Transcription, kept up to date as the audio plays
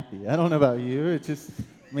happy. I don't know about you. It just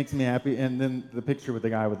makes me happy. And then the picture with the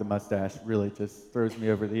guy with the mustache really just throws me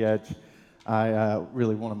over the edge. I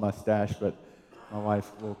really want a mustache, but my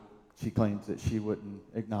wife she claims that she wouldn't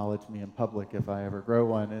acknowledge me in public if I ever grow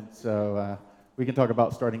one. And so we can talk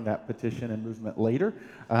about starting that petition and movement later.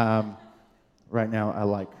 Right now, I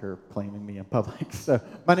like her claiming me in public. So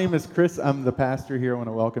my name is Chris. I'm the pastor here. I want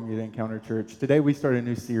to welcome you to Encounter Church. Today, we start a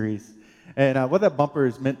new series. And what that bumper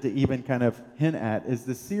is meant to even kind of hint at is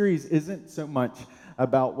the series isn't so much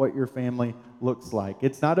about what your family looks like.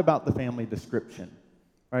 It's not about the family description,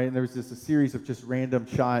 right? And there's just a series of just random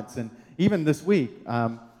shots. And even this week,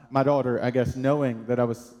 my daughter, I guess, knowing that I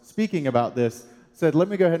was speaking about this, said, let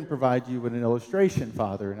me go ahead and provide you with an illustration,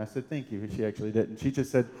 Father. And I said, thank you. She actually didn't. She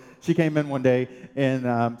just said, she came in one day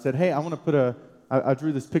and said, hey, I want to I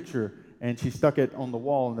drew this picture, and she stuck it on the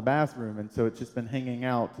wall in the bathroom, and so it's just been hanging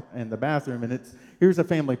out in the bathroom, and here's a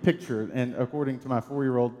family picture, and according to my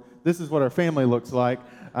 4-year-old, this is what our family looks like.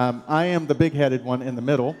 I am the big-headed one in the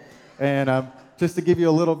middle, and just to give you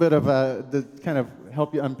a little bit of to kind of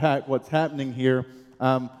help you unpack what's happening here,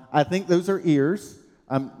 I think those are ears.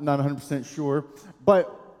 I'm not 100% sure,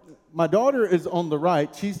 but my daughter is on the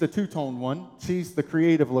right. She's the two-tone one. She's the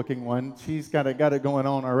creative-looking one. She's got it going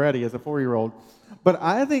on already as a 4-year-old. But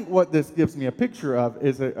I think what this gives me a picture of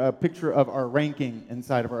is a picture of our ranking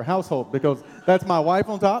inside of our household, because that's my wife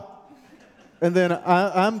on top, and then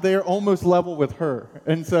I'm there almost level with her.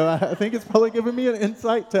 And so I think it's probably giving me an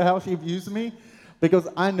insight to how she views me, because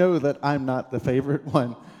I know that I'm not the favorite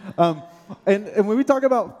one. And when we talk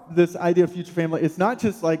about this idea of future family, it's not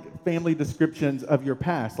just like family descriptions of your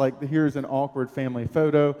past. Like here's an awkward family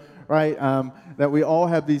photo, right? That we all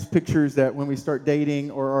have these pictures that when we start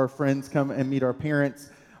dating or our friends come and meet our parents,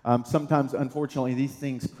 sometimes, unfortunately, these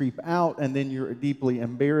things creep out, and then you're deeply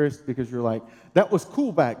embarrassed because you're like, that was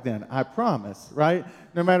cool back then, I promise, right?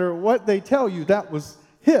 No matter what they tell you, that was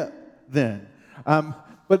hip then.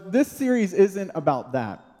 But this series isn't about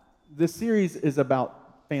that. This series is about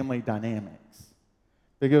family dynamics,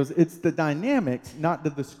 because it's the dynamics, not the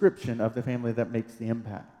description of the family, that makes the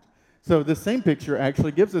impact. So the same picture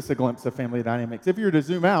actually gives us a glimpse of family dynamics. If you were to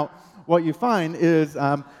zoom out, what you find is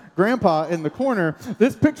Grandpa in the corner.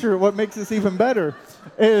 This picture, what makes this even better,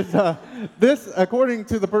 is this, according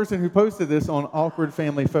to the person who posted this on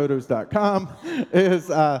awkwardfamilyphotos.com, is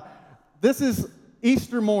this is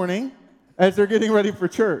Easter morning, as they're getting ready for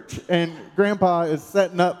church, and Grandpa is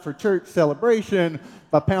setting up for church celebration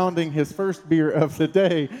by pounding his first beer of the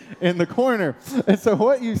day in the corner. And so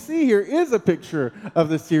what you see here is a picture of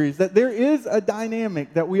the series, that there is a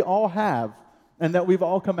dynamic that we all have and that we've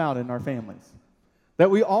all come out in our families,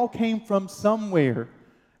 that we all came from somewhere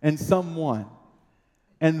and someone.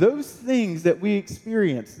 And those things that we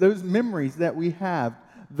experience, those memories that we have,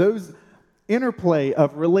 those interplay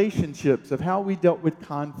of relationships, of how we dealt with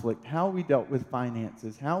conflict, how we dealt with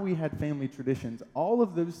finances, how we had family traditions, all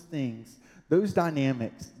of those things, those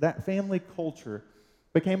dynamics, that family culture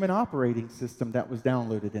became an operating system that was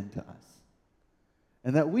downloaded into us.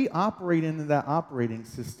 And that we operate into that operating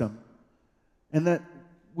system, and that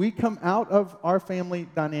we come out of our family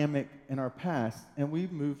dynamic in our past, and we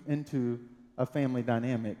move into a family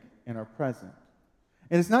dynamic in our present.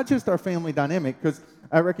 And it's not just our family dynamic, because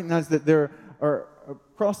I recognize that there are,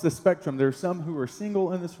 across the spectrum, there are some who are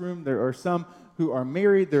single in this room, there are some who are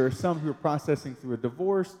married, there are some who are processing through a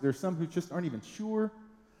divorce, there are some who just aren't even sure.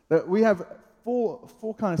 That we have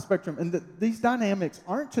full kind of spectrum, and that these dynamics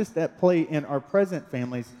aren't just at play in our present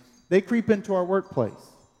families, they creep into our workplace.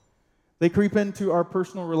 They creep into our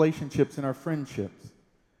personal relationships and our friendships.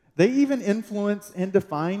 They even influence and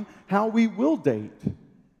define how we will date,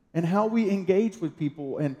 and how we engage with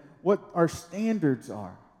people, and what our standards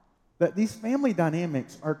are. That these family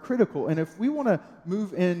dynamics are critical, and if we want to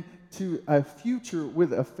move into a future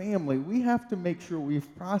with a family, we have to make sure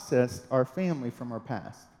we've processed our family from our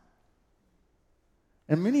past.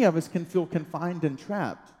 And many of us can feel confined and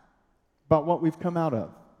trapped about what we've come out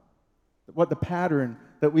of, what the pattern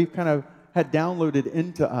that we've kind of had downloaded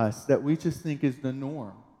into us that we just think is the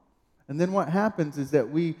norm. And then what happens is that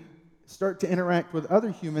we start to interact with other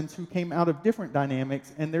humans who came out of different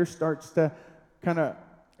dynamics, and there starts to kind of,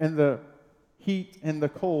 in the heat and the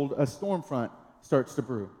cold, a storm front starts to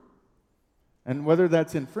brew. And whether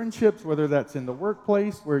that's in friendships, whether that's in the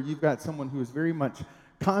workplace, where you've got someone who is very much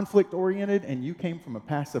conflict-oriented and you came from a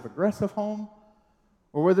passive-aggressive home,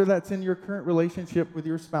 or whether that's in your current relationship with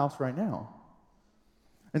your spouse right now.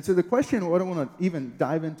 And so the question, what I want to even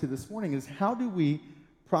dive into this morning, is how do we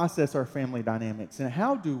process our family dynamics, and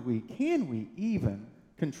can we even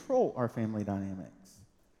control our family dynamics?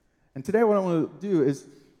 And today what I want to do is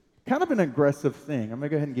kind of an aggressive thing. I'm going to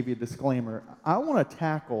go ahead and give you a disclaimer. I want to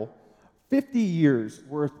tackle 50 years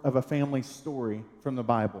worth of a family story from the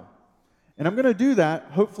Bible. And I'm going to do that,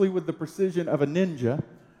 hopefully, with the precision of a ninja,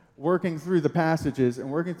 working through the passages and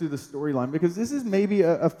working through the storyline, because this is maybe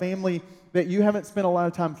a family that you haven't spent a lot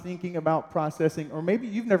of time thinking about, processing, or maybe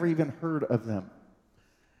you've never even heard of them.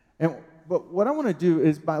 But what I want to do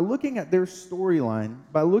is, by looking at their storyline,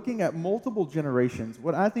 by looking at multiple generations,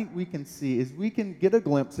 what I think we can see is we can get a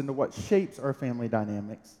glimpse into what shapes our family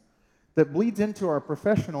dynamics, that bleeds into our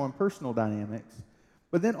professional and personal dynamics,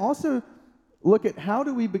 but then also look at how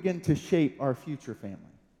do we begin to shape our future family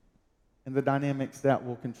and the dynamics that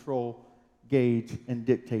will control, gauge, and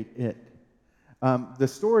dictate it. The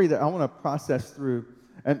story that I want to process through,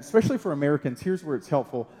 and especially for Americans, here's where it's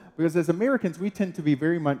helpful, because as Americans, we tend to be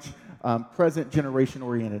very much present generation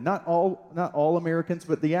oriented. Not all Americans,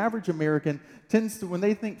 but the average American tends to, when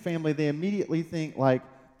they think family, they immediately think like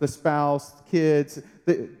the spouse, kids,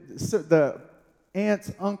 the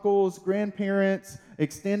aunts, uncles, grandparents,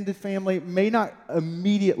 extended family may not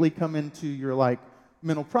immediately come into your like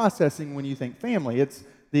mental processing when you think family. It's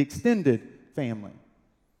the extended family.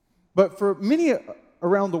 But for many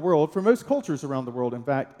around the world, for most cultures around the world, in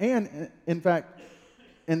fact, and in fact,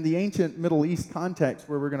 in the ancient Middle East context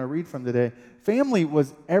where we're going to read from today, family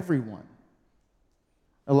was everyone.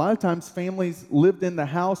 A lot of times families lived in the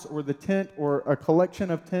house or the tent or a collection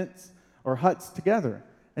of tents or huts together.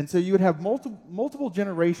 And so you would have multiple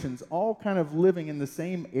generations all kind of living in the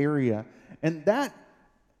same area. And that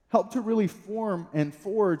helped to really form and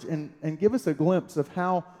forge and give us a glimpse of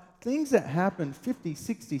how things that happened 50,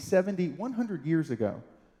 60, 70, 100 years ago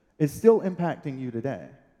is still impacting you today.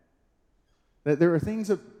 That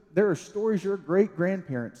there are stories your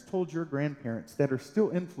great-grandparents told your grandparents that are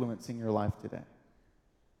still influencing your life today.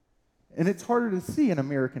 And it's harder to see in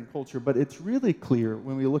American culture, but it's really clear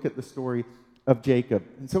when we look at the story of Jacob.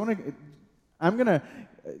 And so I'm going to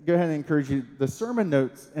go ahead and encourage you, the sermon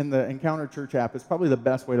notes in the Encounter Church app is probably the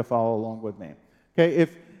best way to follow along with me. Okay,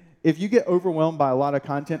 if you get overwhelmed by a lot of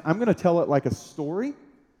content, I'm going to tell it like a story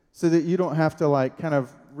so that you don't have to like kind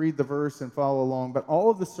of read the verse and follow along. But all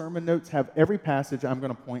of the sermon notes have every passage I'm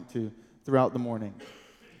going to point to throughout the morning.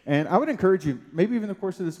 And I would encourage you, maybe even the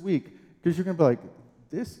course of this week, because you're going to be like,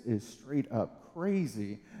 this is straight up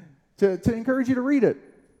crazy, to encourage you to read it.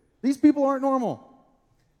 These people aren't normal.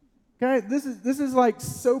 Okay, this is like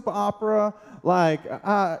soap opera, like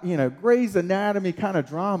Grey's Anatomy kind of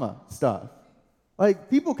drama stuff. Like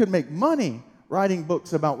people could make money writing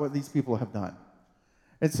books about what these people have done.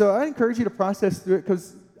 And so I encourage you to process through it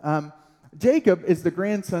because Jacob is the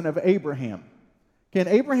grandson of Abraham. Okay, and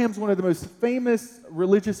Abraham's one of the most famous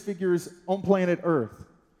religious figures on planet Earth.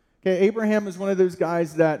 Okay, Abraham is one of those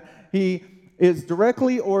guys that he is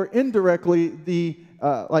directly or indirectly the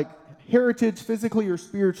heritage, physically or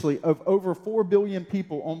spiritually, of over 4 billion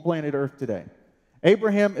people on planet Earth today.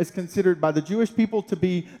 Abraham is considered by the Jewish people to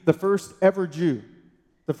be the first ever Jew.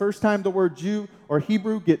 The first time the word Jew or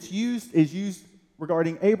Hebrew gets used is used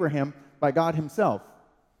regarding Abraham by God himself.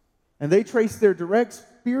 And they trace their direct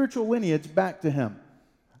spiritual lineage back to him.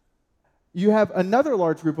 You have another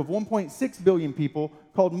large group of 1.6 billion people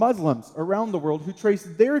called Muslims around the world who trace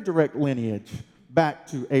their direct lineage back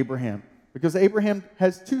to Abraham. Because Abraham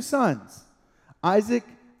has 2 sons, Isaac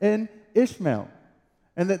and Ishmael.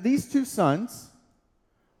 And that these 2 sons,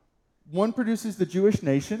 one produces the Jewish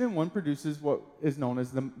nation and one produces what is known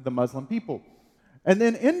as the Muslim people. And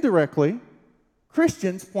then indirectly,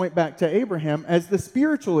 Christians point back to Abraham as the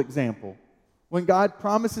spiritual example when God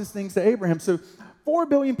promises things to Abraham. So 4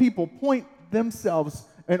 billion people point themselves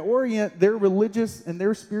and orient their religious and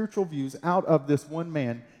their spiritual views out of this one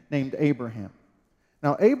man named Abraham.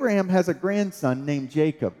 Now, Abraham has a grandson named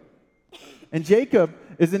Jacob. And Jacob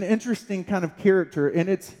is an interesting kind of character, and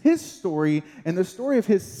it's his story and the story of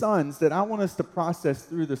his sons that I want us to process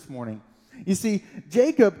through this morning. You see,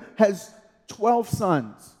 Jacob has 12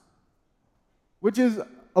 sons, which is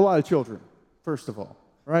a lot of children, first of all,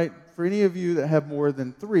 right? For any of you that have more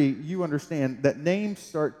than 3, you understand that names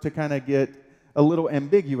start to kind of get a little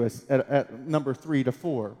ambiguous at number 3 to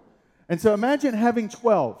 4. And so imagine having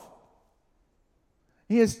 12.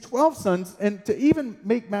 He has 12 sons, and to even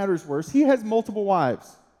make matters worse, he has multiple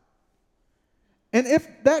wives. And if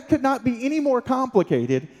that could not be any more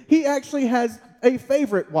complicated, he actually has a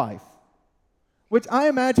favorite wife, which I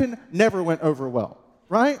imagine never went over well,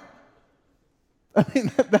 right? I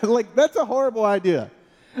mean, that's a horrible idea.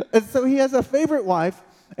 And so he has a favorite wife,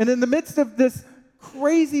 and in the midst of this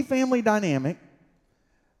crazy family dynamic,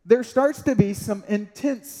 there starts to be some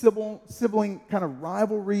intense sibling kind of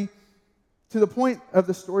rivalry to the point of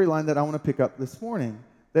the storyline that I want to pick up this morning.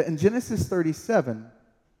 that in Genesis 37,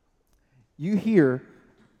 you hear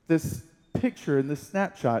this picture and this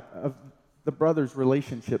snapshot of the brothers'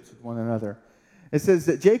 relationships with one another. It says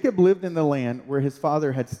that Jacob lived in the land where his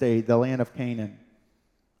father had stayed, the land of Canaan.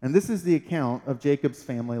 And this is the account of Jacob's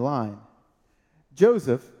family line.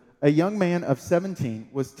 Joseph, a young man of 17,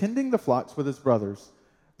 was tending the flocks with his brothers,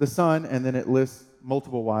 the son, and then it lists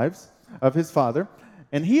multiple wives, of his father,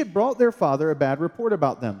 and he had brought their father a bad report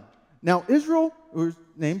about them. Now Israel, whose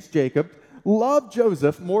name's Jacob, loved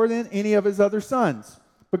Joseph more than any of his other sons,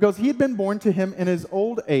 because he had been born to him in his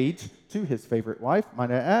old age, to his favorite wife,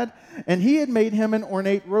 might I add, and he had made him an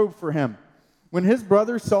ornate robe for him. When his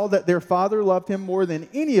brothers saw that their father loved him more than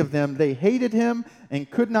any of them, they hated him and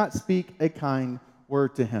could not speak a kind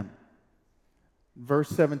word to him. Verse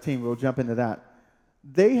 17, we'll jump into that.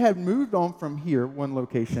 They had moved on from here, one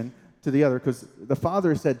location, to the other, because the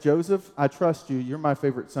father said, Joseph, I trust you. You're my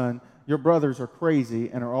favorite son. Your brothers are crazy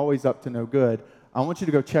and are always up to no good. I want you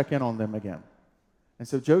to go check in on them again. And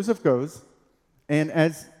so Joseph goes, and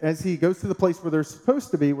as he goes to the place where they're supposed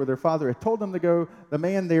to be, where their father had told them to go, the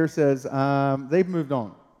man there says, they've moved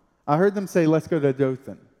on. I heard them say, let's go to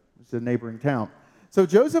Dothan, which is a neighboring town. So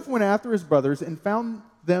Joseph went after his brothers and found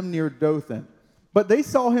them near Dothan. But they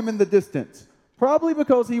saw him in the distance, probably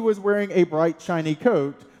because he was wearing a bright, shiny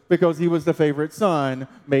coat, because he was the favorite son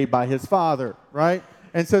made by his father, right?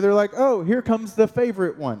 And so they're like, oh, here comes the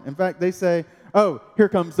favorite one. In fact, they say, oh, here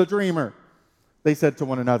comes the dreamer. They said to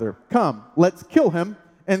one another, come, let's kill him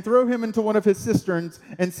and throw him into one of his cisterns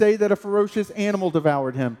and say that a ferocious animal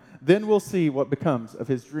devoured him. Then we'll see what becomes of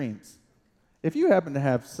his dreams. If you happen to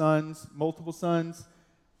have sons, multiple sons,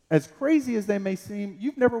 as crazy as they may seem,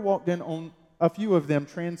 you've never walked in on a few of them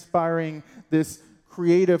transpiring this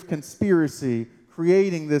creative conspiracy,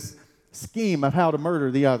 creating this scheme of how to murder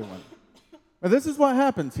the other one. Now, this is what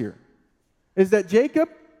happens here, is that Jacob,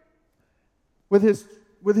 with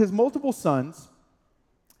his multiple sons,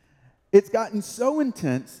 it's gotten so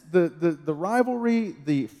intense, the rivalry,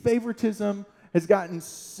 the favoritism has gotten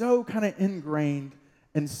so kind of ingrained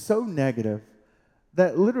and so negative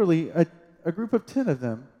that literally a group of 10 of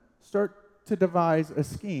them start to devise a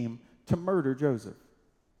scheme to murder Joseph.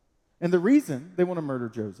 And the reason they want to murder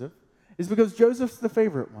Joseph is because Joseph's the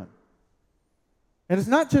favorite one. And it's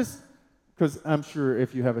not just because I'm sure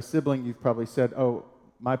if you have a sibling, you've probably said, oh,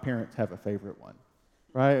 my parents have a favorite one,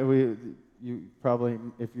 right? You probably,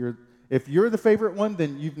 if you're the favorite one,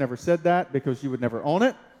 then you've never said that because you would never own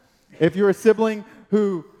it. If you're a sibling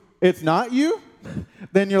who it's not you,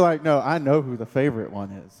 then you're like, no, I know who the favorite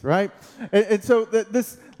one is, right? And so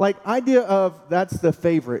this idea of that's the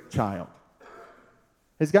favorite child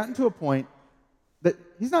has gotten to a point that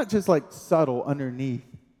he's not just like subtle underneath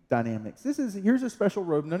dynamics. Here's a special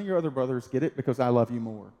robe. None of your other brothers get it because I love you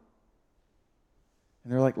more.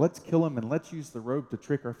 And they're like, let's kill him and let's use the robe to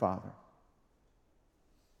trick our father.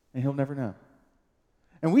 And he'll never know.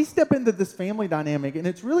 And we step into this family dynamic, and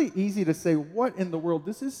it's really easy to say, what in the world?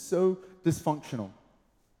 This is so dysfunctional.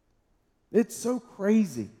 It's so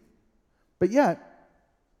crazy. But yet,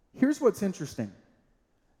 here's what's interesting.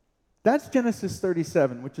 That's Genesis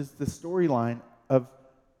 37, which is the storyline of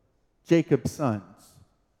Jacob's sons.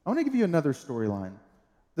 I want to give you another storyline.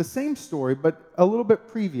 The same story, but a little bit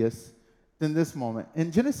previous than this moment.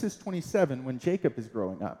 In Genesis 27, when Jacob is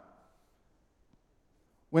growing up.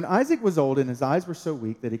 When Isaac was old and his eyes were so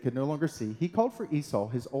weak that he could no longer see, he called for Esau,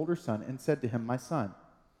 his older son, and said to him, my son.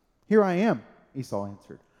 Here I am, Esau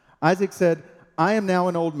answered. Isaac said, I am now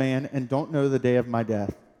an old man and don't know the day of my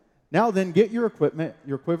death. Now then, get your equipment,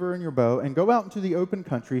 your quiver and your bow, and go out into the open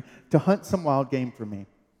country to hunt some wild game for me.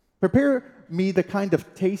 Prepare me the kind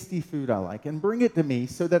of tasty food I like, and bring it to me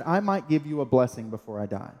so that I might give you a blessing before I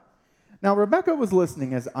die. Now Rebekah was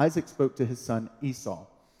listening as Isaac spoke to his son Esau.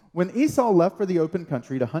 When Esau left for the open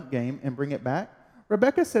country to hunt game and bring it back,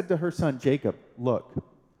 Rebekah said to her son Jacob, look,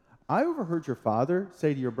 I overheard your father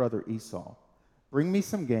say to your brother Esau, bring me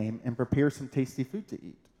some game and prepare some tasty food to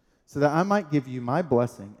eat, so that I might give you my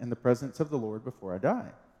blessing in the presence of the Lord before I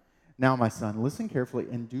die. Now, my son, listen carefully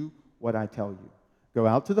and do what I tell you. Go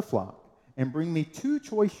out to the flock and bring me 2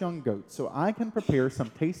 choice young goats so I can prepare some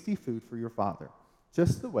tasty food for your father,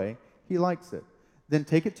 just the way he likes it. Then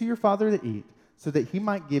take it to your father to eat, so that he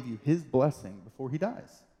might give you his blessing before he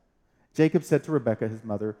dies. Jacob said to Rebekah, his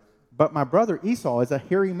mother, but my brother Esau is a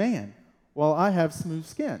hairy man, while I have smooth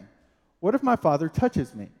skin. What if my father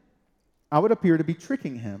touches me? I would appear to be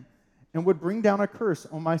tricking him and would bring down a curse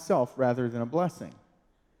on myself rather than a blessing.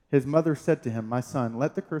 His mother said to him, my son,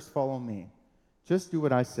 let the curse fall on me. Just do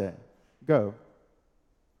what I say. Go.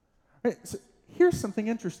 Right, so here's something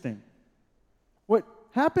interesting. What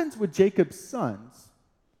happens with Jacob's sons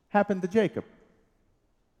happened to Jacob?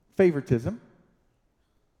 Favoritism,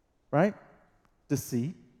 right?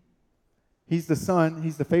 Deceit. He's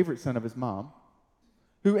the favorite son of his mom,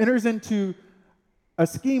 who enters into a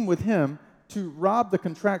scheme with him to rob the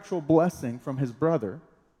contractual blessing from his brother.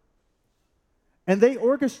 And they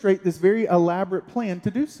orchestrate this very elaborate plan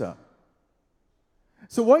to do so.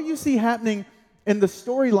 So what you see happening in the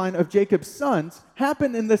storyline of Jacob's sons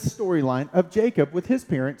happened in this storyline of Jacob with his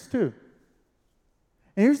parents too.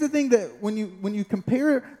 And here's the thing, that when you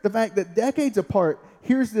compare the fact that decades apart,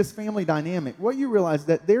 here's this family dynamic, what you realize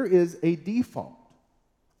that there is a default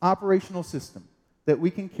operational system that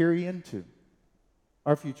we can carry into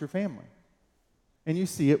our future family. And you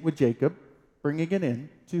see it with Jacob bringing it in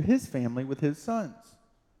to his family with his sons.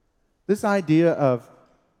 This idea of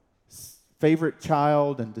favorite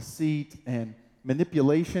child and deceit and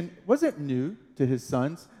manipulation wasn't new to his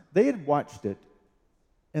sons. They had watched it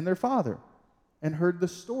in their father and heard the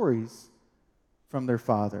stories from their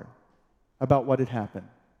father about what had happened.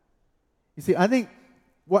 You see, I think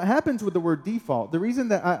what happens with the word default, the reason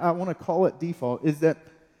that I want to call it default is that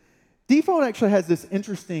default actually has this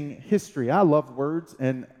interesting history. I love words,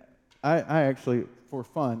 and I actually, for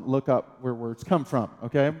fun, look up where words come from,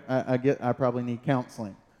 okay? I probably need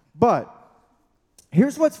counseling. But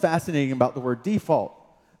here's what's fascinating about the word default.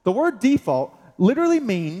 The word default literally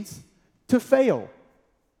means to fail.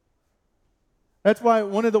 That's why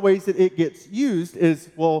one of the ways that it gets used is,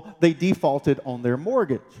 well, they defaulted on their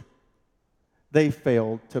mortgage. They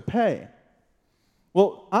failed to pay.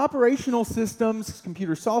 Well, operational systems,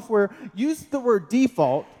 computer software, use the word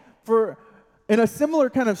default in a similar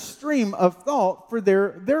kind of stream of thought for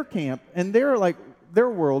their camp and their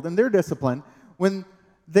world and their discipline. When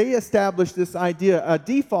they establish this idea, a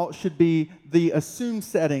default should be the assumed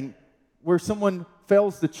setting where someone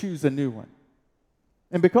fails to choose a new one.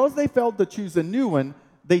 And because they failed to choose a new one,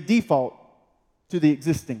 they default to the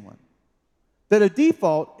existing one. That a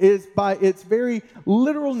default is, by its very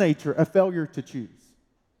literal nature, a failure to choose.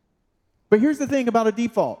 But here's the thing about a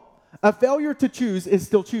default. A failure to choose is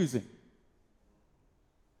still choosing.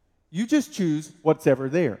 You just choose what's ever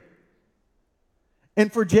there.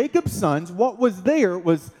 And for Jacob's sons, what was there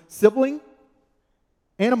was sibling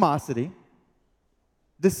animosity,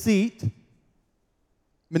 deceit,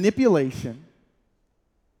 manipulation,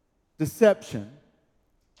 deception,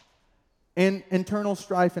 and internal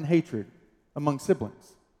strife and hatred among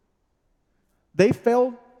siblings. They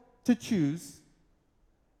failed to choose,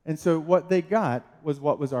 and so what they got was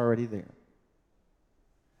what was already there.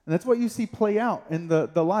 And that's what you see play out in the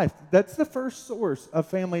life. That's the first source of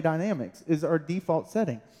family dynamics, is our default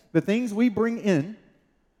setting. The things we bring in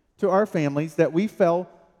to our families that we failed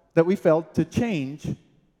to change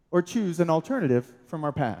or choose an alternative from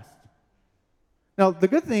our past. Now, the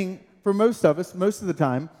good thing for most of us, most of the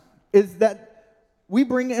time, is that we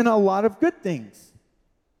bring in a lot of good things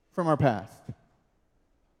from our past.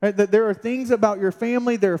 Right? That there are things about your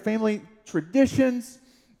family, there are family traditions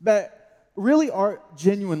that really are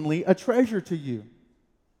genuinely a treasure to you.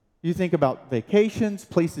 You think about vacations,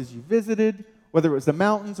 places you visited, whether it was the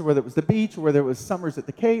mountains or whether it was the beach or whether it was summers at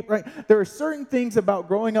the Cape, right? There are certain things about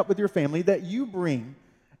growing up with your family that you bring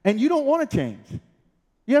and you don't want to change.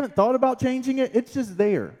 You haven't thought about changing it, it's just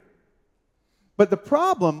there. But the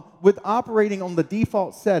problem with operating on the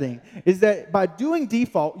default setting is that by doing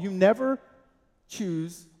default, you never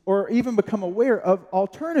choose or even become aware of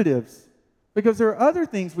alternatives. Because there are other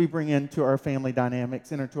things we bring into our family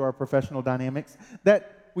dynamics and into our professional dynamics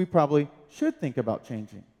that we probably should think about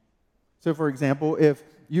changing. So, for example, if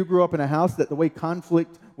you grew up in a house that the way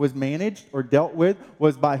conflict was managed or dealt with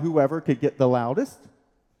was by whoever could get the loudest,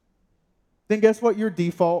 then guess what your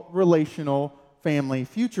default relational family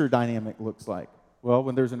future dynamic looks like? Well,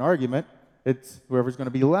 when there's an argument, it's whoever's going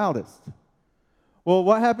to be the loudest. Well,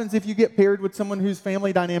 what happens if you get paired with someone whose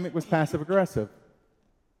family dynamic was passive-aggressive?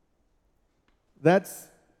 That's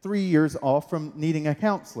 3 years off from needing a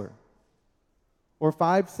counselor. Or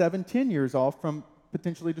 5, 7, 10 years off from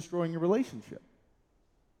potentially destroying your relationship.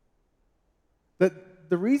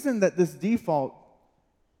 The reason that this default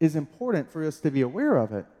is important for us to be aware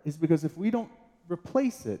of it is because if we don't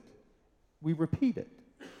replace it, we repeat it.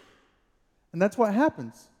 And that's what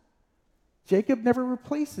happens. Jacob never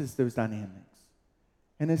replaces those dynamics,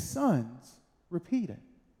 and his sons repeat it.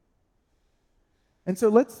 And so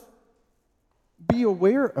let's be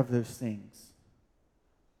aware of those things.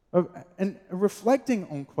 And reflecting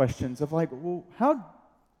on questions of well,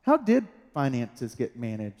 how did finances get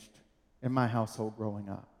managed in my household growing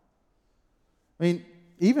up? I mean,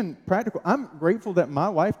 even practical, I'm grateful that my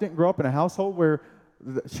wife didn't grow up in a household where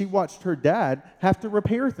she watched her dad have to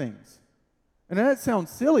repair things. And that sounds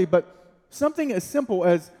silly, but something as simple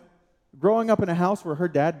as growing up in a house where her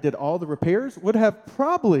dad did all the repairs would have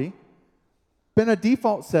probably been a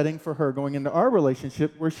default setting for her going into our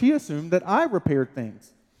relationship where she assumed that I repaired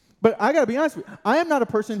things. But I got to be honest with you, I am not a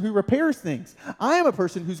person who repairs things. I am a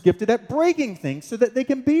person who's gifted at breaking things so that they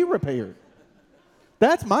can be repaired.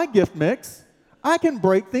 That's my gift mix. I can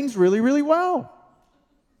break things really, really well.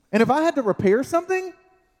 And if I had to repair something,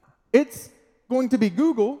 it's going to be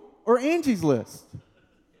Google or Angie's List.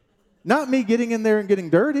 Not me getting in there and getting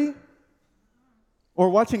dirty or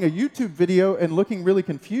watching a YouTube video and looking really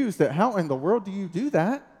confused at how in the world do you do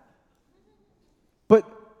that? But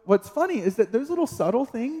what's funny is that those little subtle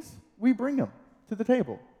things, we bring them to the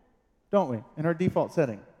table, don't we, in our default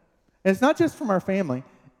setting. And it's not just from our family.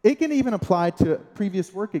 It can even apply to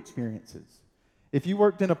previous work experiences. If you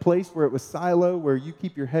worked in a place where it was silo, where you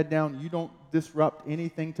keep your head down, you don't disrupt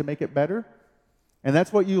anything to make it better, and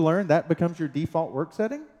that's what you learn, that becomes your default work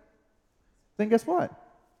setting, then guess what?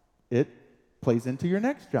 It plays into your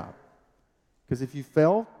next job. Because if you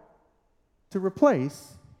fail to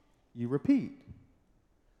replace, you repeat.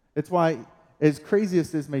 It's why, as crazy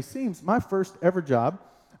as this may seem, my first ever job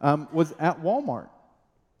was at Walmart.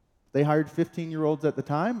 They hired 15-year-olds at the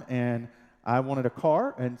time, and I wanted a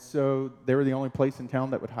car, and so they were the only place in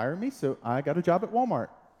town that would hire me, so I got a job at Walmart.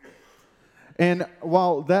 And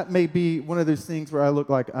while that may be one of those things where I look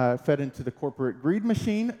like I fed into the corporate greed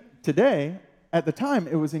machine today, at the time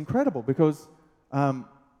it was incredible because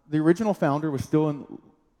the original founder was still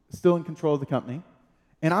in control of the company,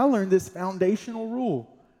 and I learned this foundational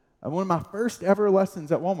rule. One of my first ever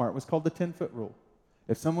lessons at Walmart was called the 10-foot rule.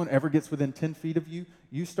 If someone ever gets within 10 feet of you,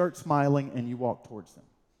 you start smiling and you walk towards them.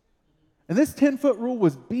 And this 10-foot rule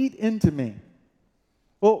was beat into me.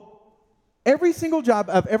 Well, every single job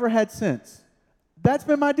I've ever had since, that's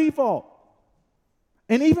been my default.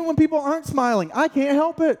 And even when people aren't smiling, I can't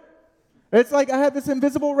help it. It's like I have this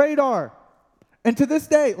invisible radar. And to this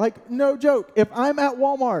day, like no joke, if I'm at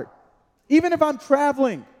Walmart, even if I'm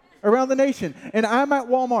traveling around the nation and I'm at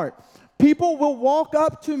Walmart, people will walk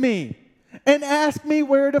up to me and ask me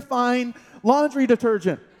where to find laundry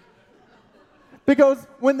detergent. Because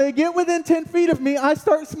when they get within 10 feet of me, I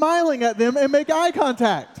start smiling at them and make eye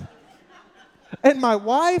contact. And my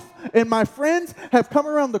wife and my friends have come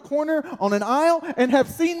around the corner on an aisle and have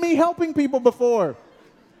seen me helping people before.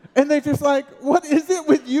 And they're just like, what is it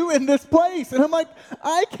with you in this place? And I'm like,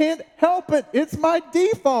 I can't help it. It's my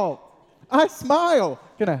default. I smile.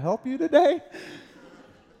 Can I help you today?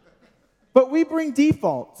 But we bring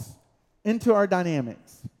defaults into our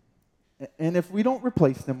dynamics. And if we don't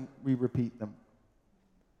replace them, we repeat them.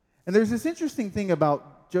 And there's this interesting thing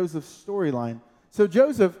about Joseph's storyline. So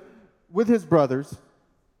Joseph, with his brothers,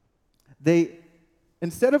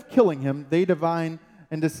 instead of killing him, they divine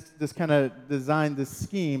and this kind of designed this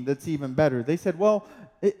scheme that's even better. They said, well,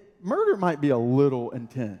 murder might be a little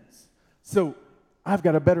intense. So I've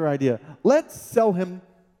got a better idea. Let's sell him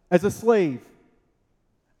as a slave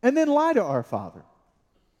and then lie to our father.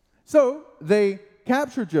 So they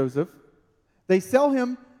capture Joseph. They sell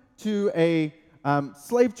him to a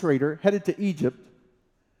slave trader headed to Egypt.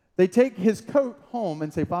 They take his coat home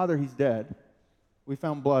and say, Father, he's dead. We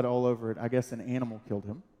found blood all over it. I guess an animal killed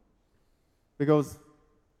him. Because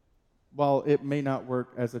while it may not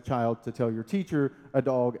work as a child to tell your teacher a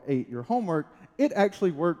dog ate your homework, it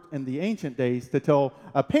actually worked in the ancient days to tell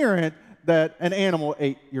a parent that an animal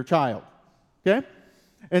ate your child. Okay?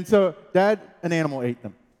 And so, Dad, an animal ate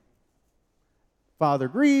them. Father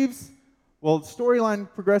grieves. Well, the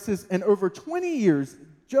storyline progresses, and over 20 years,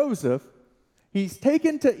 Joseph, he's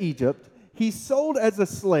taken to Egypt. He's sold as a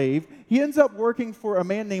slave. He ends up working for a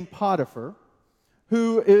man named Potiphar,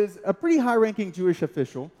 who is a pretty high-ranking Jewish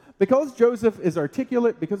official. Because Joseph is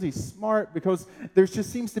articulate, because he's smart, because there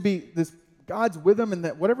just seems to be this God's with him and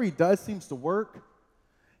that whatever he does seems to work,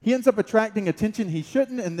 he ends up attracting attention he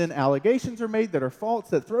shouldn't, and then allegations are made that are false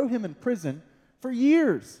that throw him in prison for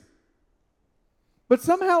years. But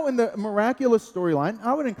somehow in the miraculous storyline,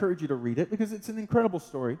 I would encourage you to read it because it's an incredible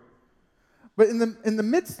story. But in the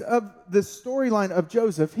midst of this storyline of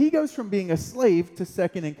Joseph, he goes from being a slave to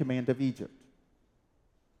second in command of Egypt.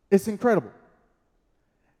 It's incredible.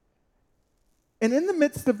 And in the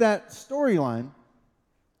midst of that storyline,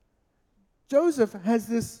 Joseph has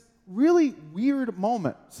this really weird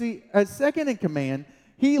moment. See, as second in command,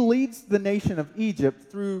 he leads the nation of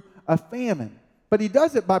Egypt through a famine. But he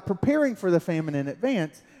does it by preparing for the famine in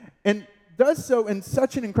advance and does so in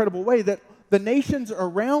such an incredible way that the nations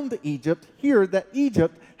around Egypt hear that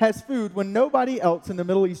Egypt has food when nobody else in the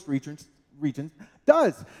Middle East region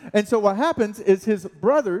does. And so what happens is his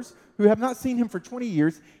brothers, who have not seen him for 20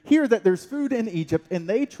 years, hear that there's food in Egypt, and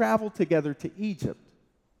they travel together to Egypt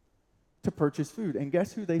to purchase food. And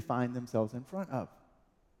guess who they find themselves in front of?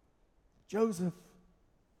 Joseph.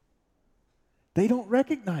 They don't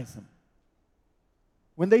recognize him.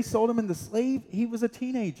 When they sold him into slave, he was a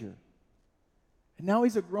teenager. And now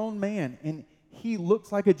he's a grown man, and he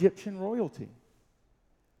looks like Egyptian royalty.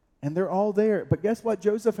 And they're all there. But guess what?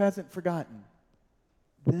 Joseph hasn't forgotten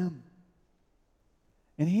them.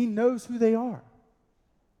 And he knows who they are.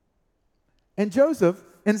 And Joseph,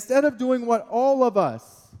 instead of doing what all of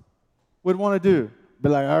us would want to do, be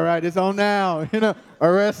like, all right, it's on now,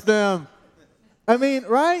 arrest them. I mean,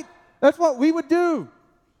 right? That's what we would do.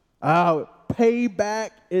 Oh,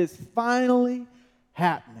 payback is finally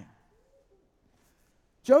happening.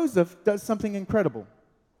 Joseph does something incredible.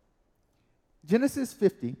 Genesis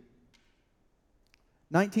 50,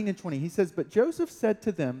 19 and 20, he says, but Joseph said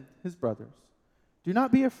to them, his brothers, do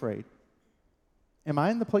not be afraid. Am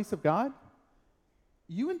I in the place of God?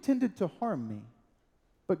 You intended to harm me,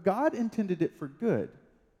 but God intended it for good,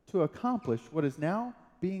 to accomplish what is now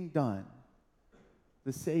being done,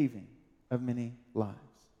 the saving of many lives.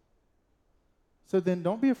 So then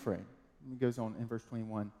don't be afraid. He goes on in verse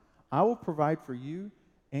 21. I will provide for you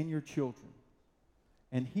and your children.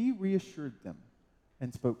 And he reassured them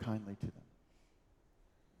and spoke kindly to them.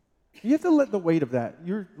 You have to let the weight of that.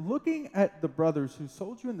 You're looking at the brothers who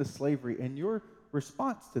sold you into slavery, and your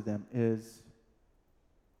response to them is,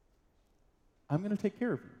 I'm going to take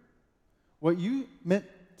care of you. What you meant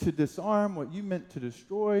to disarm, what you meant to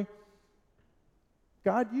destroy,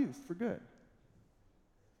 God used for good.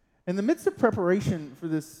 In the midst of preparation for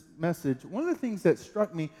this message, one of the things that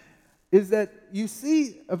struck me is that you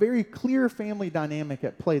see a very clear family dynamic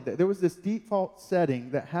at play. There was this default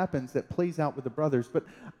setting that happens that plays out with the brothers. But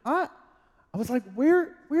I was like,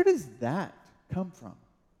 where does that come from?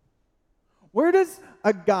 Where does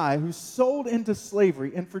a guy who's sold into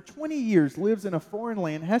slavery and for 20 years lives in a foreign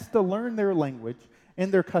land, has to learn their language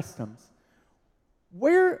and their customs,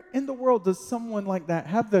 where in the world does someone like that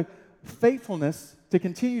have the faithfulness to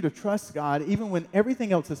continue to trust God even when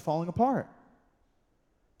everything else is falling apart?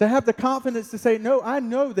 To have the confidence to say, no, I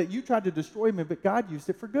know that you tried to destroy me, but God used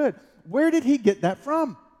it for good. Where did he get that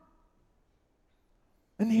from?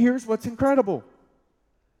 And here's what's incredible.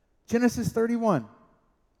 Genesis 31.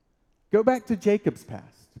 Go back to Jacob's past.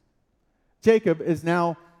 Jacob is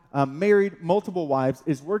now married, multiple wives,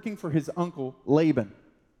 is working for his uncle Laban.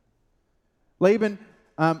 Laban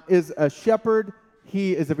is a shepherd.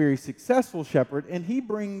 He is a very successful shepherd, and he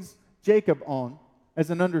brings Jacob on as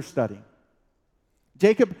an understudy.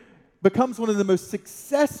 Jacob becomes one of the most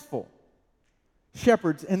successful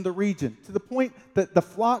shepherds in the region, to the point that the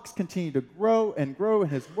flocks continue to grow, and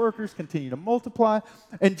his workers continue to multiply,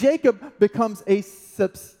 and Jacob becomes a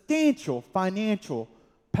substantial financial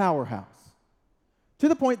powerhouse, to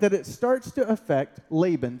the point that it starts to affect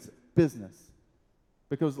Laban's business,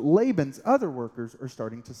 because Laban's other workers are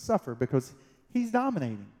starting to suffer because he's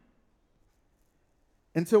dominating.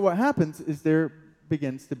 And so what happens is there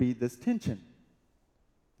begins to be this tension,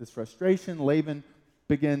 this frustration. Laban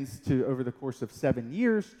begins to, over the course of 7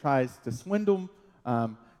 years, tries to swindle,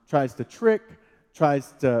 tries to trick,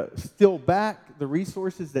 tries to steal back the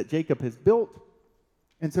resources that Jacob has built.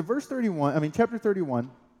 And so chapter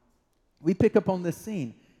 31, we pick up on this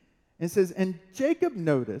scene. It says, and Jacob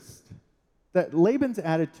noticed that Laban's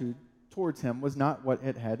attitude towards him was not what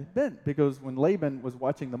it had been, because when Laban was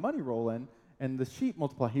watching the money roll in and the sheep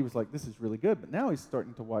multiply, he was like, this is really good. But now he's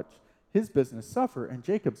starting to watch his business suffer and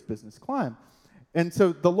Jacob's business climb. And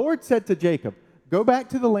so the Lord said to Jacob, go back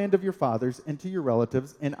to the land of your fathers and to your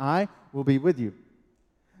relatives, and I will be with you.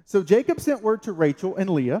 So Jacob sent word to Rachel and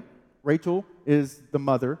Leah. Rachel is the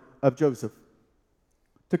mother of Joseph,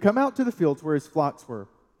 to come out to the fields where his flocks were.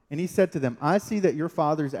 And he said to them, I see that your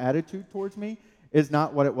father's attitude towards me is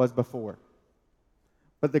not what it was before,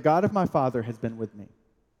 but the God of my father has been with me.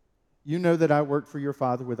 You know that I worked for your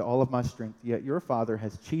father with all of my strength, yet your father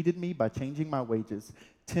has cheated me by changing my wages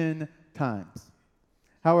 10 times.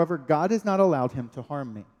 However, God has not allowed him to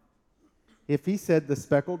harm me. If he said the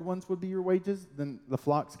speckled ones would be your wages, then the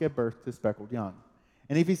flocks gave birth to speckled young.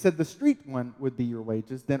 And if he said the streaked one would be your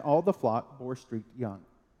wages, then all the flock bore streaked young.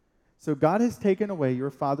 So God has taken away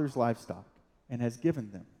your father's livestock and has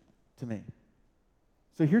given them to me.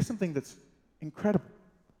 So here's something that's incredible.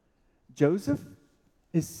 Joseph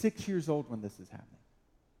is 6 years old when this is happening.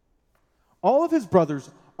 All of his brothers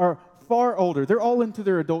are far older. They're all into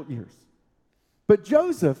their adult years. But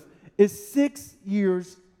Joseph is 6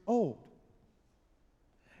 years old.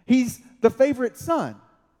 He's the favorite son,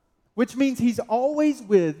 which means he's always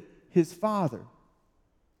with his father.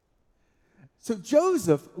 So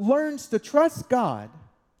Joseph learns to trust God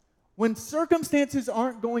when circumstances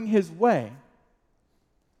aren't going his way.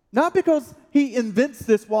 Not because he invents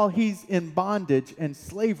this while he's in bondage and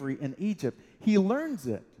slavery in Egypt. He learns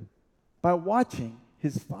it by watching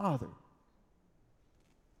his father.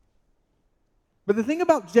 But the thing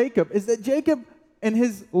about Jacob is that Jacob and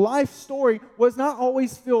his life story was not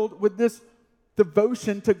always filled with this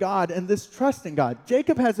devotion to God and this trust in God.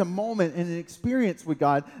 Jacob has a moment and an experience with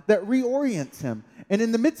God that reorients him. And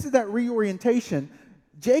in the midst of that reorientation,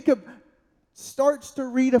 Jacob starts to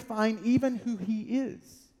redefine even who he is.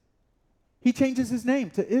 He changes his name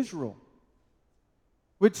to Israel,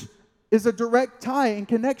 which is a direct tie and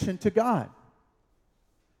connection to God.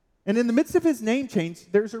 And in the midst of his name change,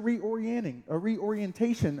 there's a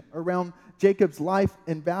reorientation around Jacob's life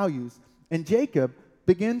and values. And Jacob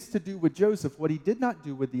begins to do with Joseph what he did not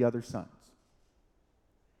do with the other sons.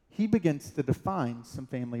 He begins to define some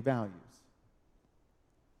family values.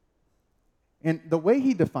 And the way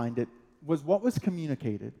he defined it was what was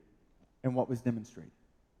communicated and what was demonstrated.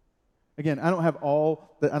 Again, I don't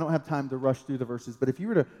have time to rush through the verses, but if you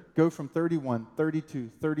were to go from 31,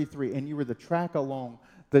 32, 33, and you were to track along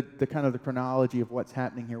the kind of the chronology of what's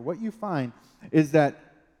happening here, what you find is that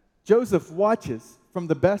Joseph watches from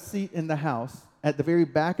the best seat in the house at the very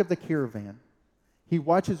back of the caravan. He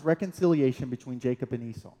watches reconciliation between Jacob and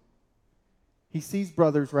Esau. He sees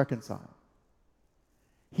brothers reconcile.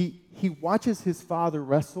 He watches his father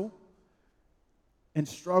wrestle and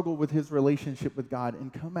struggle with his relationship with God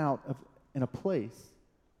and come out in a place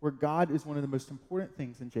where God is one of the most important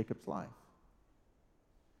things in Jacob's life.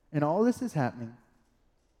 And all this is happening,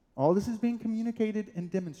 all this is being communicated and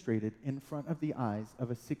demonstrated in front of the eyes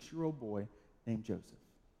of a 6-year-old boy named Joseph.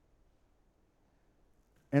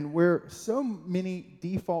 And where so many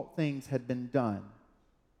default things had been done,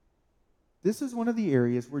 this is one of the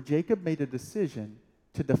areas where Jacob made a decision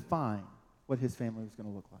to define what his family was going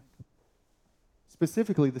to look like.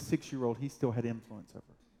 Specifically, the 6-year-old he still had influence over.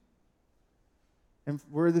 And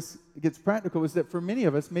where this gets practical is that for many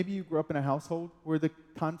of us, maybe you grew up in a household where the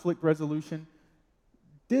conflict resolution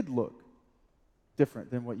did look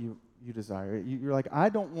different than what you desire. You're like, I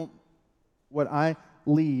don't want what I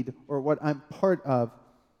lead or what I'm part of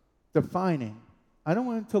defining. I don't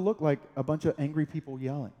want it to look like a bunch of angry people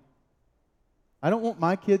yelling. I don't want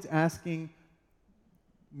my kids asking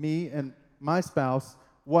me and my spouse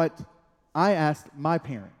what I asked my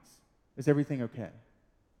parents. Is everything okay?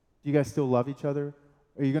 Do you guys still love each other?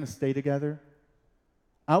 Are you going to stay together?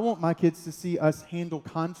 I want my kids to see us handle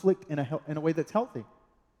conflict in a way that's healthy.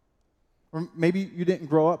 Or maybe you didn't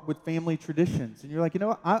grow up with family traditions, and you're like, you know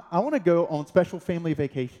what? I want to go on special family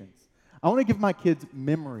vacations. I want to give my kids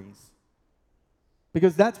memories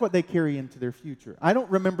because that's what they carry into their future. I don't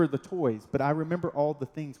remember the toys, but I remember all the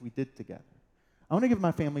things we did together. I want to give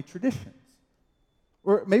my family traditions.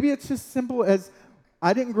 Or maybe it's just simple as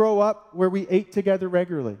I didn't grow up where we ate together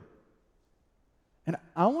regularly. And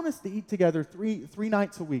I want us to eat together three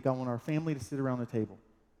nights a week. I want our family to sit around the table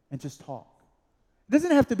and just talk. It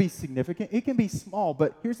doesn't have to be significant. It can be small,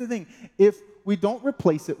 but here's the thing. If we don't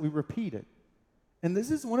replace it, we repeat it. And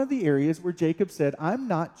this is one of the areas where Jacob said, I'm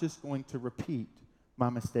not just going to repeat my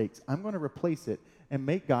mistakes. I'm going to replace it and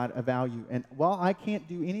make God a value. And while I can't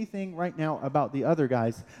do anything right now about the other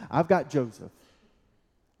guys, I've got Joseph.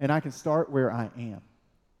 And I can start where I am.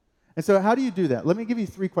 And so how do you do that? Let me give you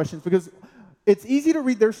 3 questions because it's easy to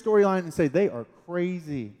read their storyline and say they are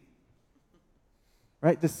crazy.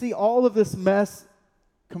 Right? To see all of this mess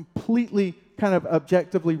completely kind of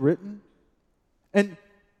objectively written. And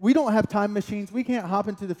we don't have time machines. We can't hop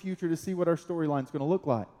into the future to see what our storyline is going to look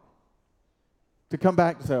like. To come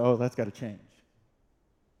back and say, oh, that's got to change.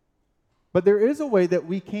 But there is a way that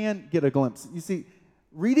we can get a glimpse. You see,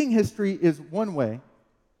 reading history is one way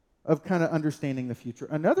of kind of understanding the future.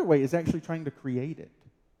 Another way is actually trying to create it.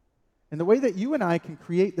 And the way that you and I can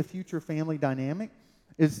create the future family dynamic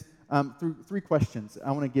is through 3 questions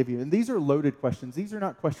I want to give you. And these are loaded questions. These are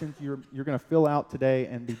not questions you're going to fill out today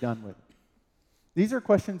and be done with. These are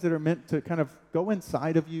questions that are meant to kind of go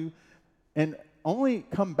inside of you and only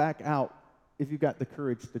come back out if you've got the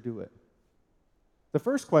courage to do it. The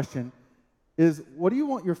first question is, what do you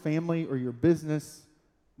want your family or your business,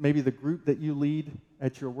 maybe the group that you lead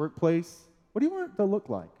at your workplace, what do you want it to look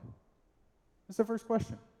like? That's the first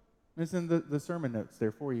question. It's in the sermon notes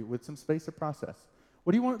there for you with some space to process.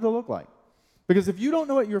 What do you want it to look like? Because if you don't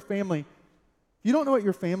know what your family,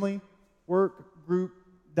 work, group,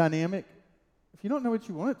 dynamic, if you don't know what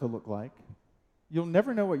you want it to look like, you'll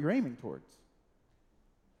never know what you're aiming towards.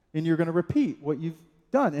 And you're going to repeat what you've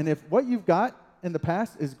done. And if what you've got in the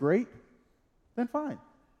past is great, then fine.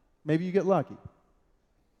 Maybe you get lucky.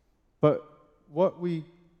 But what we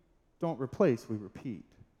don't replace, we repeat.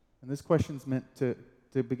 And this question's meant to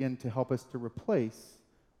begin to help us to replace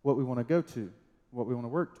what we want to go to, what we want to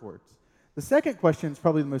work towards. The second question is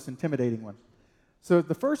probably the most intimidating one. So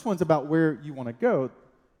the first one's about where you want to go.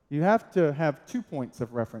 You have to have 2 points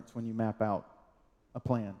of reference when you map out a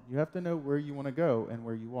plan. You have to know where you want to go and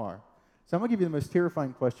where you are. So I'm going to give you the most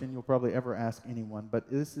terrifying question you'll probably ever ask anyone, but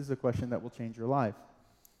this is a question that will change your life.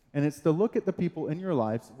 And it's to look at the people in your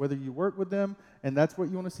lives, whether you work with them and that's what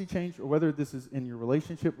you want to see change, or whether this is in your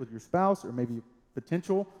relationship with your spouse or maybe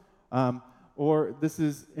potential, or this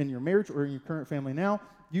is in your marriage or in your current family now.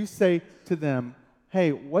 You say to them,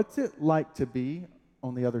 hey, what's it like to be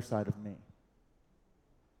on the other side of me?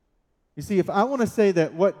 You see, if I want to say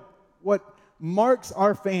that what marks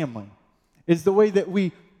our family is the way that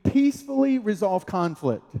we peacefully resolve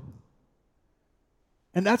conflict,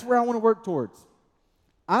 and that's where I want to work towards,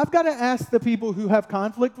 I've got to ask the people who have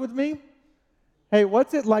conflict with me, hey,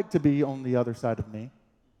 what's it like to be on the other side of me?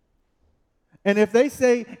 And if they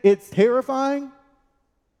say it's terrifying,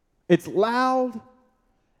 it's loud,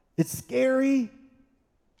 it's scary,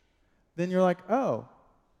 then you're like, oh,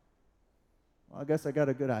 well, I guess I got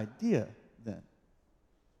a good idea then.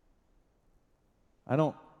 I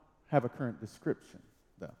don't have a current description,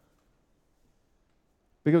 though.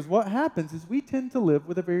 Because what happens is we tend to live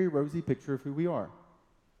with a very rosy picture of who we are.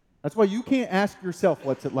 That's why you can't ask yourself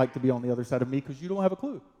what's it like to be on the other side of me, because you don't have a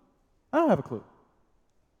clue. I don't have a clue.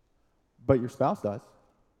 But your spouse does.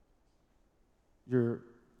 Your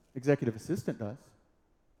executive assistant does.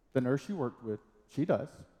 The nurse you worked with, she does.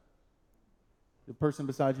 The person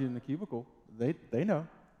beside you in the cubicle, they know.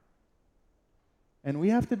 And we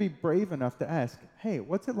have to be brave enough to ask, hey,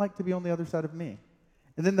 what's it like to be on the other side of me?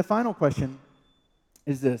 And then the final question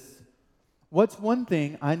is this: what's one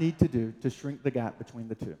thing I need to do to shrink the gap between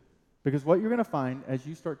the two? Because what you're going to find as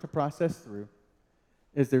you start to process through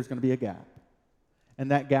is there's going to be a gap. And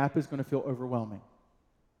that gap is going to feel overwhelming.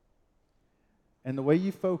 And the way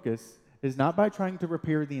you focus is not by trying to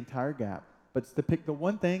repair the entire gap, but it's to pick the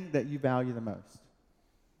one thing that you value the most.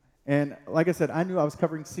 And like I said, I knew I was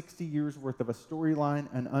covering 60 years worth of a storyline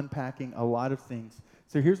and unpacking a lot of things.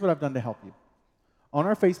 So here's what I've done to help you. On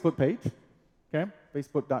our Facebook page, okay,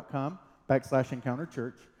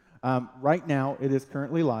 facebook.com/EncounterChurch, right now it is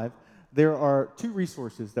currently live. There are 2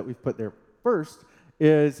 resources that we've put there. First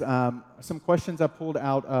is some questions I pulled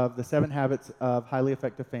out of the 7 Habits of Highly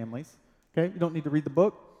Effective Families. Okay, you don't need to read the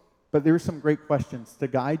book, but there are some great questions to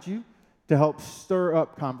guide you, to help stir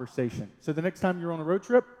up conversation. So the next time you're on a road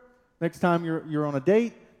trip, next time you're on a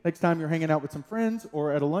date, next time you're hanging out with some friends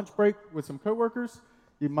or at a lunch break with some coworkers,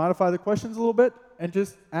 you modify the questions a little bit and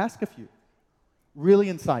just ask a few. Really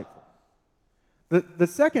insightful. The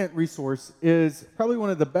second resource is probably one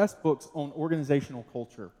of the best books on organizational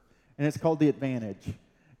culture, and it's called The Advantage.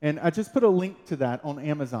 And I just put a link to that on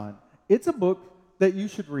Amazon. It's a book that you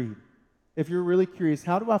should read if you're really curious,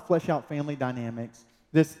 how do I flesh out family dynamics,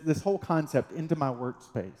 this whole concept into my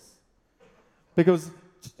workspace? Because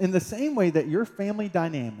in the same way that your family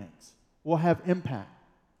dynamics will have impact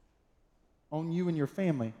on you and your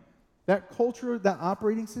family, that culture, that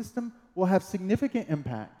operating system will have significant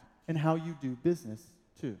impact in how you do business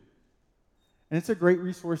too. And it's a great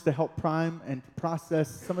resource to help prime and process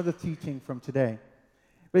some of the teaching from today.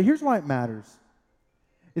 But here's why it matters.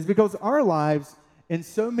 Is because our lives, in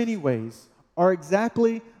so many ways, are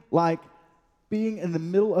exactly like being in the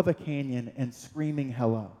middle of a canyon and screaming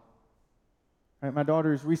hello. Right, my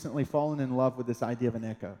daughter has recently fallen in love with this idea of an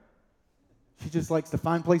echo. She just likes to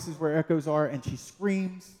find places where echoes are, and she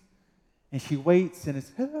screams, and she waits, and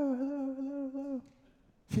it's hello, hello, hello, hello.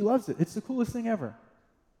 She loves it. It's the coolest thing ever.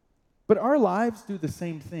 But our lives do the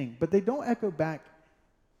same thing, but they don't echo back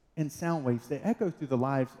in sound waves. They echo through the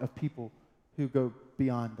lives of people who go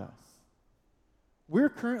beyond us. We're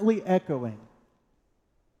currently echoing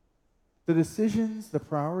the decisions, the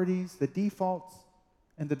priorities, the defaults,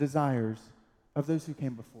 and the desires of those who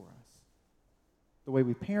came before us. The way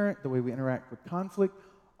we parent, the way we interact with conflict,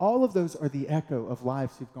 all of those are the echo of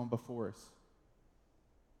lives who've gone before us.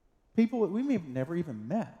 People that we may have never even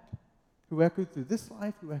met, who echoed through this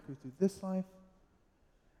life, who echoed through this life.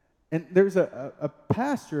 And there's a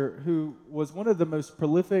pastor who was one of the most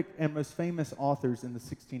prolific and most famous authors in the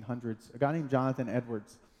 1600s, a guy named Jonathan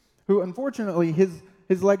Edwards, who unfortunately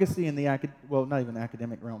his legacy in the, not even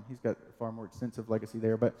academic realm, he's got a far more extensive legacy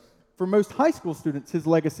there, but for most high school students, his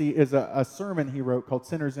legacy is a sermon he wrote called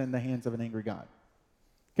Sinners in the Hands of an Angry God,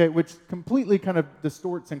 okay, which completely kind of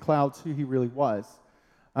distorts and clouds who he really was.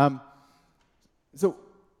 So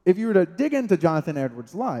if you were to dig into Jonathan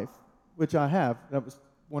Edwards' life, which I have, that was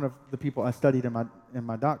one of the people I studied in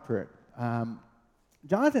my doctorate.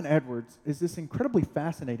 Jonathan Edwards is this incredibly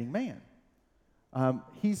fascinating man.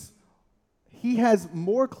 He has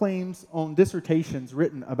more claims on dissertations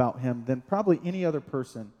written about him than probably any other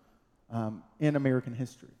person in American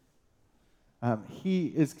history. He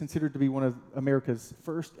is considered to be one of America's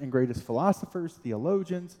first and greatest philosophers,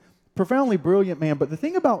 theologians, profoundly brilliant man. But the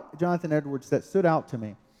thing about Jonathan Edwards that stood out to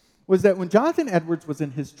me was that when Jonathan Edwards was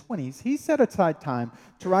in his 20s, he set aside time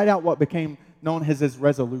to write out what became known as his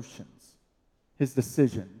resolutions, his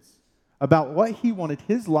decisions, about what he wanted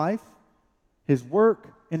his life, his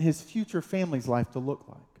work, and his future family's life to look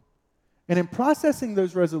like. And in processing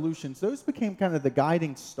those resolutions, those became kind of the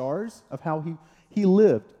guiding stars of how he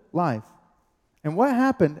lived life. And what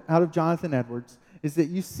happened out of Jonathan Edwards is that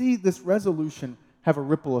you see this resolution have a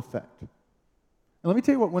ripple effect. And let me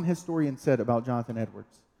tell you what one historian said about Jonathan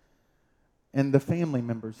Edwards and the family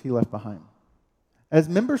members he left behind. As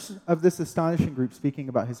members of this astonishing group speaking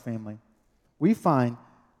about his family, we find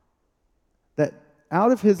that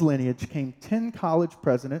out of his lineage came 10 college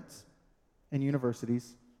presidents and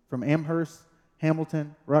universities from Amherst,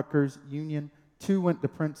 Hamilton, Rutgers, Union. 2 went to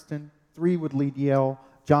Princeton, 3 would lead Yale,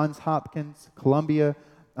 Johns Hopkins, Columbia,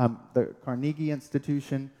 the Carnegie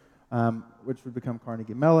Institution, which would become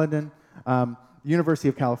Carnegie Mellon, the University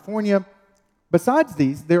of California. Besides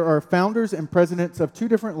these, there are founders and presidents of 2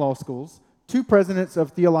 different law schools, 2 presidents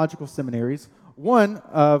of theological seminaries, 1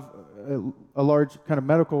 of a large kind of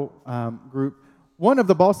medical group, 1 of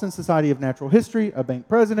the Boston Society of Natural History, a bank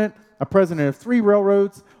president, a president of 3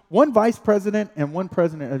 railroads, 1 vice president, and 1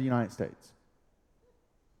 president of the United States.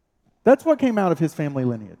 That's what came out of his family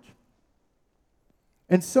lineage.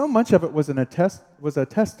 And so much of it was a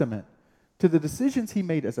testament to the decisions he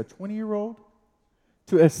made as a 20-year-old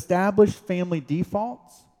to establish family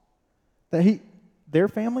defaults that their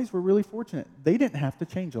families were really fortunate. They didn't have to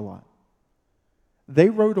change a lot. They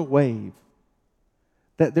rode a wave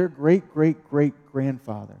that their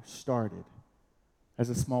great-great-great-grandfather started as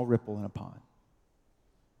a small ripple in a pond.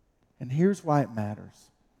 And here's why it matters,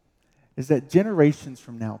 is that generations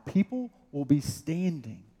from now, people will be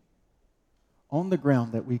standing on the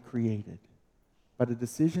ground that we created by the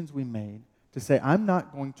decisions we made to say, I'm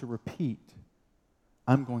not going to repeat,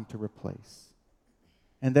 I'm going to replace.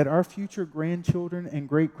 And that our future grandchildren and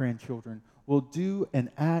great-grandchildren will do and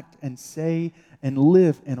act and say and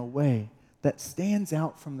live in a way that stands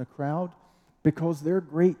out from the crowd because their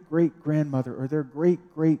great-great-grandmother or their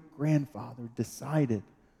great-great-grandfather decided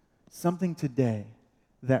something today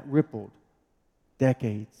that rippled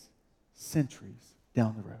decades, centuries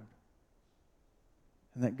down the road.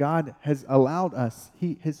 And that God has allowed us,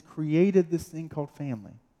 He has created this thing called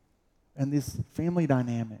family and this family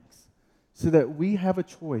dynamics so that we have a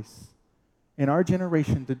choice in our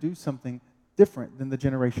generation to do something different than the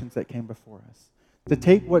generations that came before us. To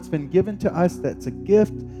take what's been given to us that's a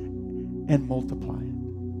gift and multiply it.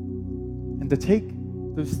 And to take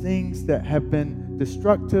those things that have been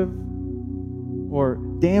destructive or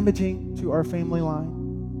damaging to our family line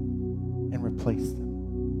and replace them.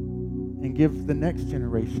 And give the next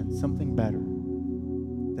generation something better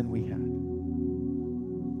than we had.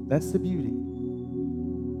 That's the beauty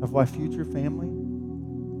of why future family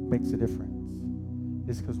makes a difference.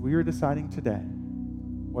 Is because we are deciding today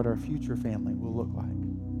what our future family will look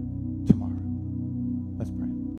like tomorrow. Let's pray.